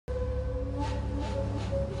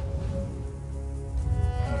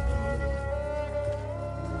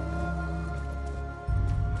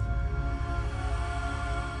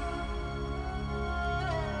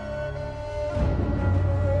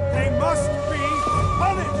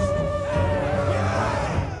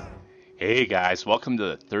Hey guys, welcome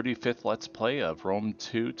to the 35th Let's Play of Rome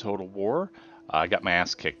 2 Total War. I got my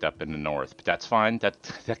ass kicked up in the north, but that's fine. That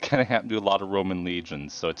kind of happened to a lot of Roman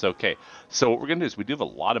legions, so it's okay. So what we're going to do is we do have a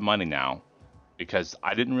lot of money now because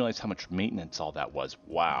I didn't realize how much maintenance all that was.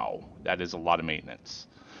 Wow, that is a lot of maintenance.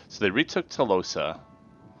 So they retook Tolosa.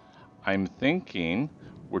 I'm thinking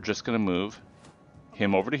we're just going to move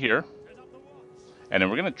him over to here, and then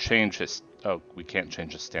we're going to change his... Oh, we can't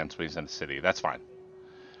change his stance when he's in the city. That's fine.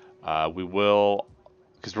 We will,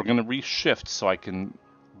 because we're going to reshift so I can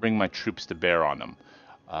bring my troops to bear on them.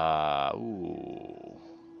 Ooh,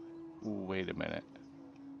 wait a minute.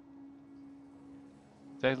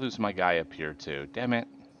 Did I lose my guy up here too? Damn it.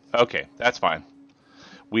 Okay, that's fine.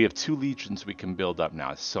 We have 2 legions we can build up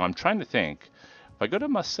now. So I'm trying to think. If I go to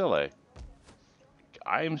Massila,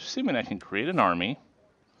 I'm assuming I can create an army,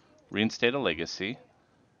 reinstate a legacy.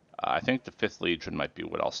 I think the 5th Legion might be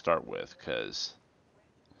what I'll start with, because...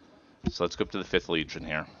 So let's go up to the 5th Legion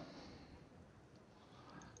here.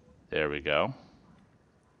 There we go.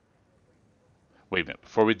 Wait a minute,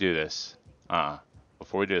 before we do this,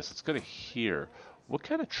 let's go to here. What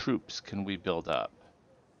kind of troops can we build up?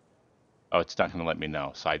 Oh, it's not going to let me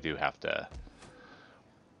know, so I do have to...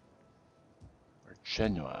 Or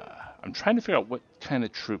Genoa. I'm trying to figure out what kind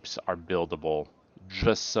of troops are buildable,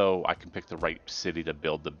 just so I can pick the right city to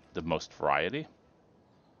build the most variety.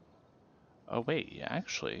 Oh wait, yeah,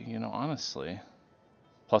 actually, honestly,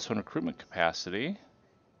 +1 recruitment capacity.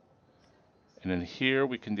 And then here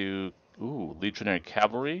we can do, legionary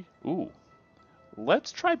cavalry.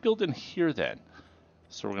 Let's try building here then.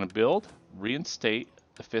 So we're going to build, reinstate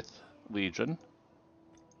the 5th Legion.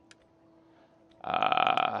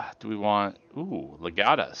 Do we want,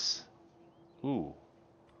 legatus.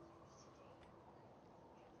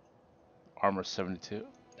 Armor 72.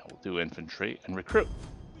 We'll do infantry and recruit.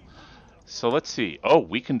 So let's see. Oh,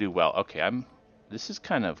 we can do well. Okay, this is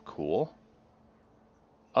kind of cool.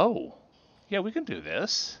 Oh, yeah, we can do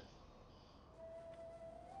this.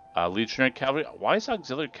 Legionary cavalry. Why is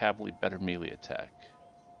auxiliary cavalry better melee attack?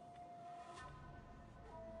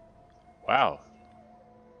 Wow.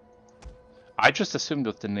 I just assumed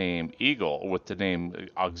with the name Eagle, or with the name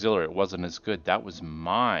auxiliary, it wasn't as good. That was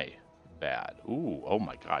my bad. Oh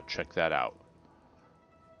my god, check that out.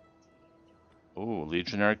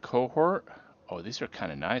 Legionary cohort. Oh, these are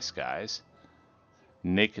kind of nice, guys.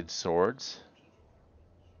 Naked swords.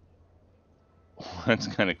 That's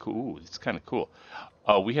kind of cool. It's kind of cool.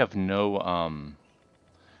 We have no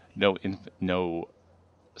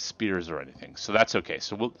spears or anything, so that's okay.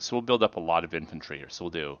 So we'll build up a lot of infantry here. So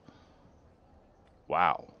we'll do.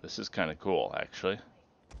 Wow, this is kind of cool, actually.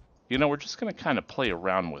 We're just gonna kind of play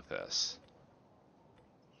around with this.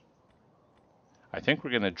 I think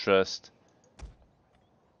we're gonna just.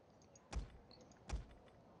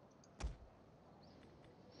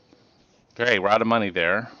 Okay, we're out of money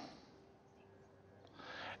there.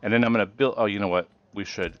 And then I'm going to build... Oh, you know what? We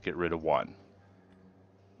should get rid of 1.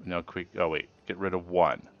 No, quick... Oh, wait. Get rid of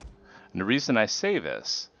 1. And the reason I say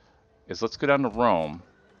this is let's go down to Rome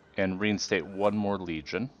and reinstate 1 more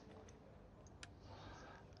legion.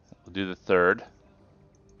 We'll do the 3rd.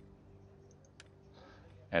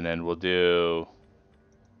 And then we'll do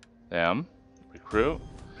them. Recruit.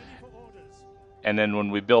 And then when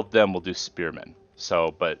we build them, we'll do spearmen.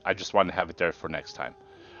 So, but I just wanted to have it there for next time.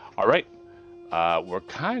 All right. We're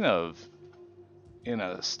kind of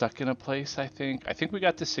stuck in a place, I think. I think we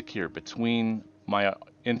got this secure between my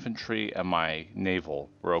infantry and my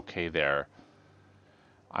naval. We're okay there.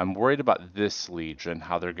 I'm worried about this legion,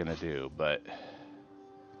 how they're going to do, but...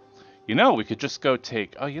 we could just go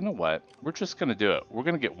take... Oh, you know what? We're just going to do it. We're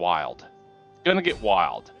going to get wild. Gonna get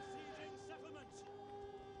wild.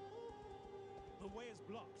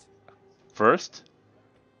 First?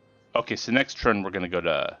 Okay, so next turn we're going to go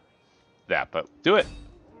to that, but do it.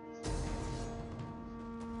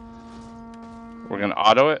 We're going to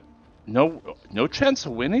auto it. No chance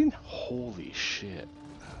of winning? Holy shit.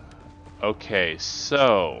 Okay,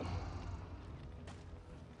 so...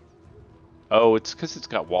 Oh, it's because it's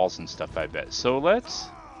got walls and stuff, I bet. So let's...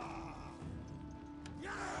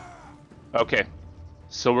 Okay,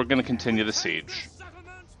 so we're going to continue the siege.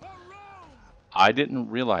 I didn't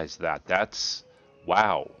realize that. That's...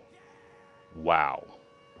 Wow. Wow.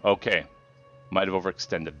 Okay. Might have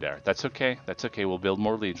overextended there. That's okay. That's okay. We'll build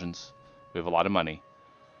more legions. We have a lot of money.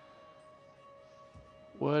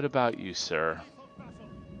 What about you, sir?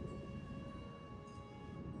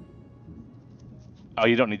 Oh,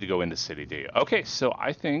 you don't need to go into city, do you? Okay, so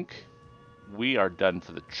I think we are done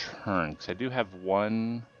for the turn. Because I do have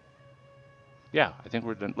 1... Yeah, I think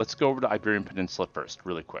we're done. Let's go over to Iberian Peninsula first,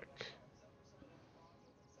 really quick.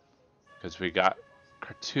 Because we got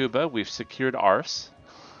Kartuba. We've secured Ars.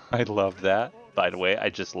 I love that. By the way, I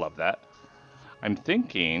just love that. I'm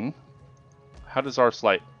thinking, how does Ars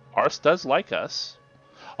like? Ars does like us.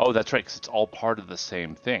 Oh, that's right, because it's all part of the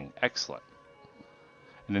same thing. Excellent.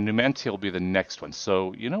 And then Numantia will be the next one.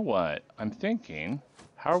 So, you know what? I'm thinking,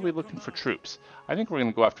 how are we looking for troops? I think we're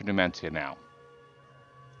going to go after Numantia now.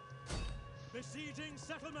 Besieging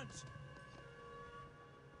settlement.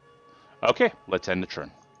 Okay, let's end the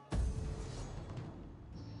turn.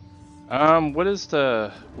 What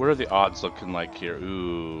are the odds looking like here?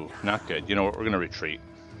 Ooh, not good. You know what? We're going to retreat.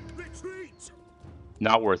 Retreat.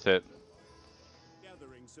 Not worth it.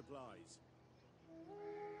 Gathering supplies.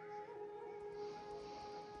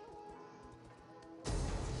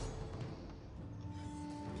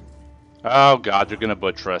 Oh god, they're gonna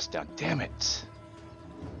butcher us down. Damn it.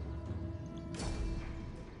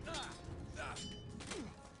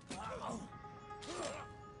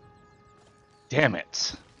 Damn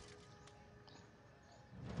it.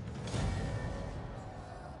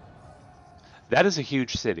 That is a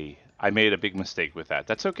huge city. I made a big mistake with that.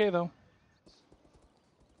 That's okay though.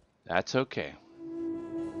 That's okay.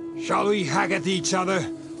 Shall we hack at each other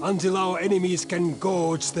until our enemies can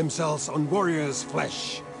gorge themselves on warriors'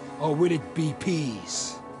 flesh? Or will it be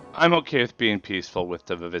peace? I'm okay with being peaceful with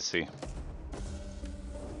the Vivisi.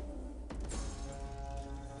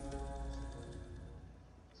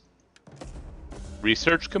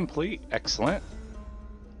 Research complete. Excellent.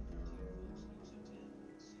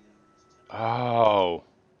 Oh.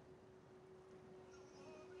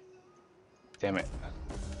 Damn it.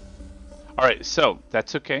 Alright, so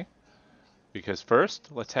that's okay. Because first,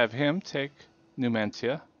 let's have him take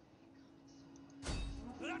Numantia.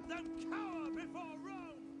 Let them cower before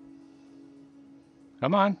Rome.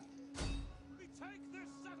 Come on. We take this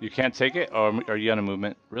settlement. You can't take it? Or are you on a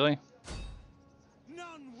movement? Really?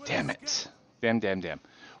 None will Damn escape. it. Damn.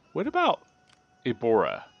 What about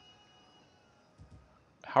Ibora?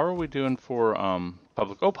 How are we doing for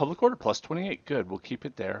public? Oh, public order plus 28. Good. We'll keep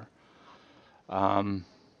it there.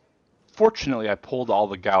 Fortunately, I pulled all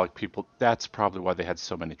the Gallic people. That's probably why they had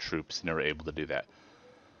so many troops and they were able to do that.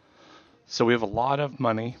 So we have a lot of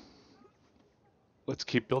money. Let's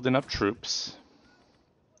keep building up troops.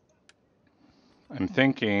 I'm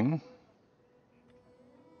thinking.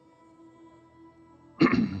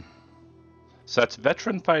 So that's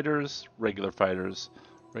veteran fighters, regular fighters,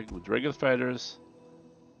 regular fighters,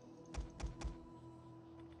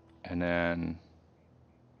 and then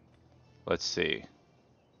let's see.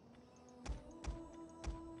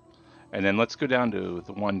 And then let's go down to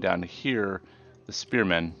the one down here, the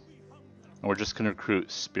spearmen, and we're just going to recruit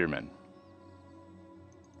spearmen.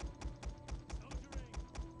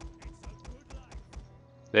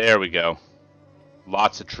 There we go.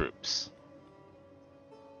 Lots of troops.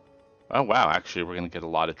 Oh wow, actually we're going to get a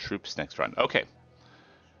lot of troops next round. Okay.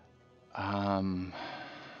 I'm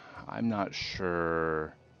not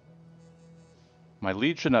sure. My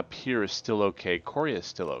legion up here is still okay. Korea is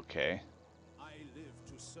still okay. I live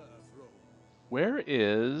to serve Rome. Where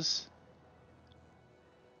is...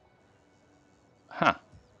 Huh.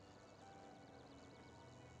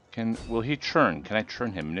 Will he churn? Can I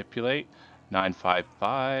churn him? Manipulate?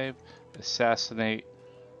 955. Assassinate?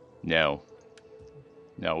 No.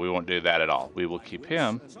 No, we won't do that at all. We will keep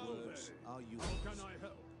him.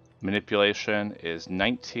 Manipulation is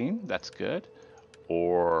 19. That's good.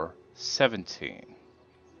 Or 17.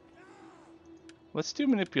 Let's do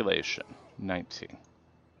manipulation. 19.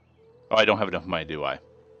 Oh, I don't have enough money, do I?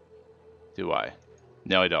 Do I?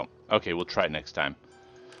 No, I don't. Okay, we'll try it next time.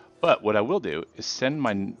 But what I will do is send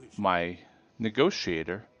my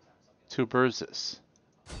negotiator to Bursis.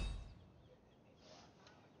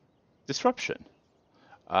 Disruption.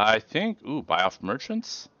 I think, ooh, buy off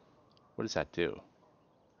merchants? What does that do?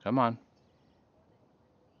 Come on.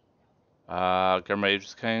 Government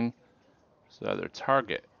agents can, so their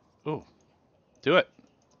target. Ooh, do it.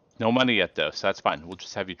 No money yet though, so that's fine. We'll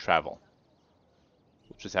just have you travel.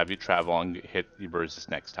 We'll just have you travel and hit the Bursis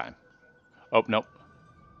next time. Oh, nope.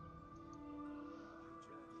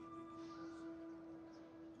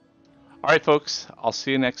 Alright folks, I'll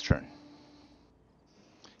see you next turn.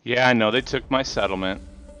 Yeah, I know, they took my settlement.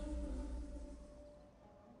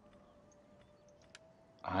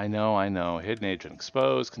 I know. Hidden agent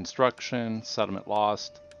exposed, construction, settlement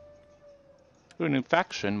lost. Ooh, new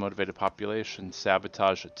faction, motivated population,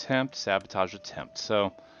 sabotage attempt.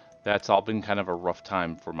 So that's all been kind of a rough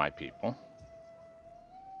time for my people.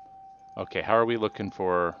 Okay, how are we looking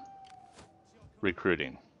for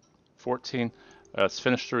recruiting? 14. Let's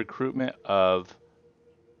finish the recruitment of...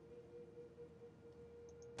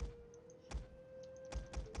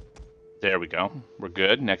 There we go. We're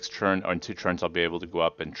good. Next turn, or in 2 turns, I'll be able to go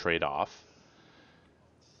up and trade off.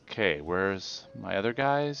 Okay, where's my other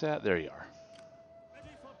guys at? There you are. Ready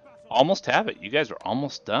for battle. Almost have it. You guys are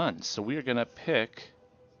almost done. So we are going to pick...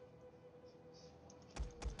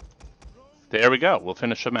 There we go. We'll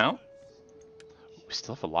finish them out. We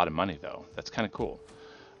still have a lot of money, though. That's kind of cool.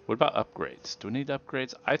 What about upgrades? Do we need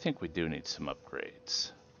upgrades? I think we do need some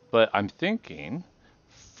upgrades. But I'm thinking,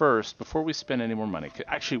 first, before we spend any more money...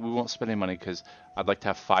 Actually, we won't spend any money because I'd like to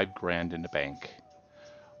have 5 grand in the bank.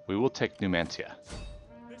 We will take Numantia.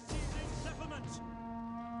 Besieging settlement.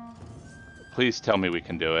 Please tell me we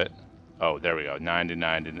can do it. Oh, there we go.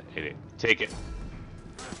 99 and 88. Take it.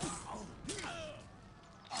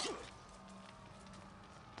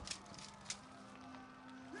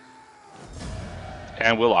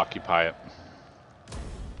 And we'll occupy it.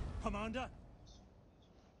 Commander.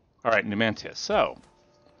 All right, Numantia. So,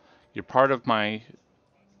 you're part of my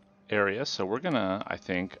area, so we're gonna, I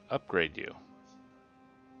think, upgrade you.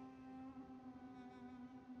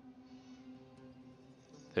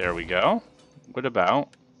 There we go. What about...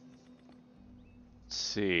 Let's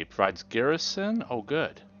see, provides garrison. Oh,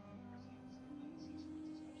 good.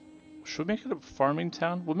 Should we make it a farming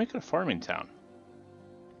town? We'll make it a farming town.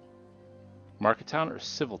 Market town or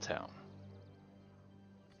civil town?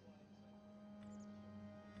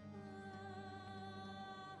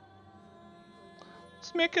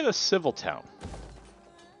 Let's make it a civil town.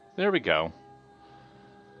 There we go.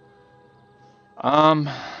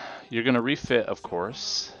 You're gonna refit, of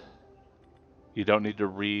course. You don't need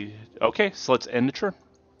to Okay, so let's end the turn.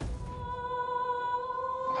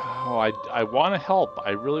 Oh, I want to help.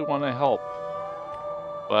 I really want to help.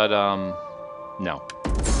 But, no.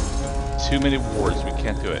 Too many wars. We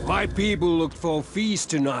can't do it. My people looked for a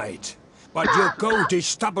feast tonight, but your goatish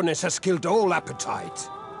stubbornness has killed all appetite.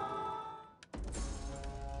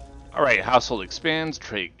 Alright, household expands.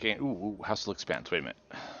 Trade gain. Ooh, household expands. Wait a minute.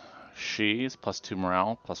 She's +2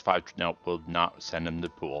 morale, +5. Nope, we'll not send him to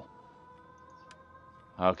the pool.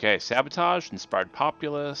 Okay, sabotage, inspired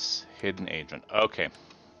populace, hidden agent. Okay,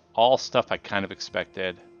 all stuff I kind of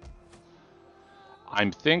expected.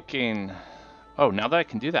 I'm thinking... Oh, now that I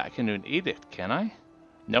can do that, I can do an edict, can I?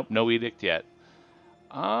 Nope, no edict yet.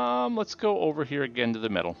 Let's go over here again to the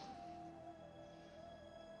middle.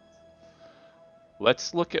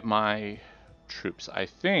 Let's look at my troops. I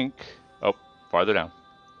think... Oh, farther down.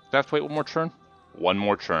 Do I have to wait one more turn? One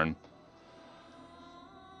more turn.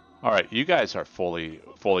 Alright, you guys are fully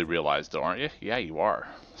realized though, aren't you? Yeah, you are.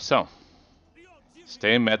 So,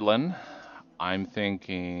 stay meddling. I'm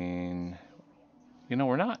thinking... You know,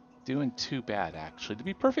 we're not doing too bad, actually, to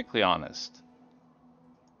be perfectly honest.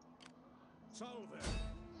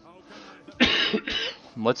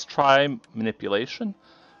 Let's try manipulation.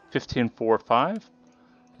 15, 4, 5.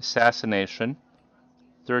 Assassination.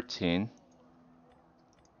 13.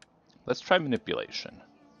 Let's try manipulation.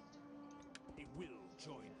 He will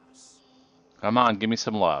join us. Come on, give me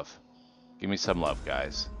some love. Give me some love,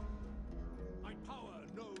 guys. My power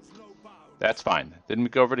knows no bounds. That's fine. Then we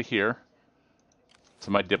go over to here. To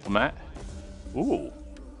my diplomat. Ooh.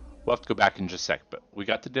 We'll have to go back in just a sec, but we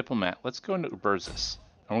got the diplomat. Let's go into Uberzus.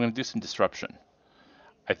 And we're going to do some disruption.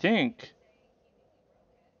 I think...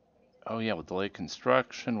 Oh yeah, with delayed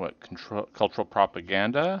construction, what, cultural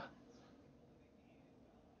propaganda?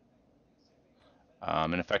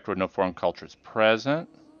 In effect, where no foreign culture is present.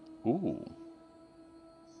 Ooh.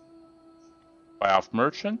 Buy off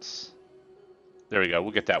merchants. There we go,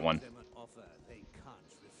 we'll get that one. Them an offer they can't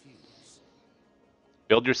refuse.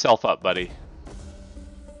 Build yourself up, buddy.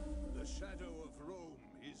 The shadow of Rome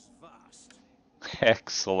is vast.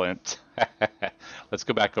 Excellent. Let's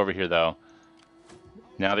go back over here, though.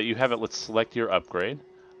 Now that you have it, let's select your upgrade.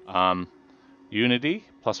 Unity,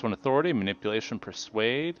 +1 authority, manipulation,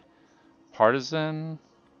 persuade, partisan,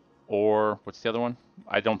 or what's the other one?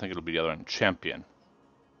 I don't think it'll be the other one. Champion.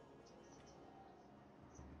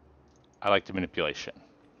 I like the manipulation.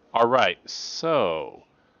 All right, so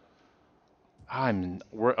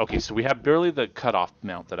okay. So we have barely the cutoff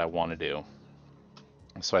amount that I want to do.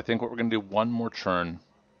 So I think what we're gonna do one more turn,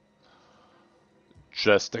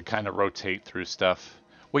 just to kind of rotate through stuff.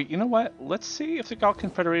 Wait, you know what? Let's see if the Gaul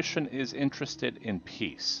Confederation is interested in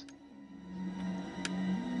peace.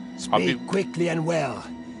 Speak quickly and well.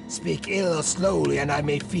 Speak ill or slowly, and I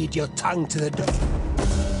may feed your tongue to the dog.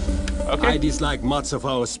 Okay. I dislike much of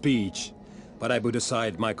our speech, but I put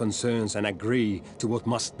aside my concerns and agree to what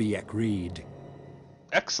must be agreed.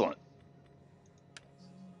 Excellent.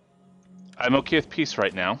 I'm okay with peace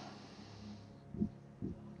right now.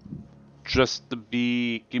 Just to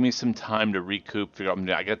give me some time to recoup, figure out,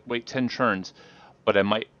 I got to wait 10 turns. but I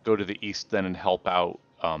might go to the east then and help out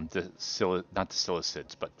not the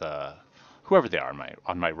Silicids, but the whoever they are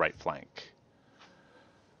on my right flank.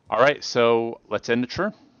 All right, so let's end the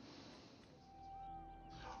turn.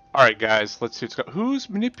 All right, guys, let's see what's going. Who's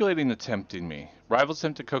manipulating and tempting me? Rivals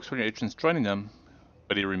attempt to coax one of your agents joining them,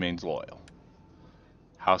 but he remains loyal.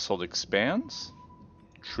 Household expands.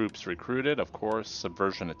 Troops recruited, of course.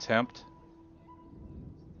 Subversion attempt.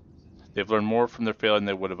 They've learned more from their failure than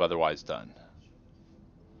they would have otherwise done.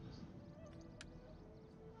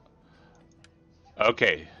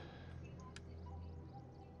 Okay.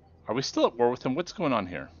 Are we still at war with them? What's going on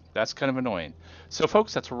here? That's kind of annoying. So,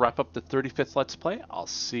 folks, that's where we'll wrap up the 35th Let's Play. I'll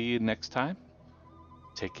see you next time.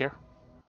 Take care.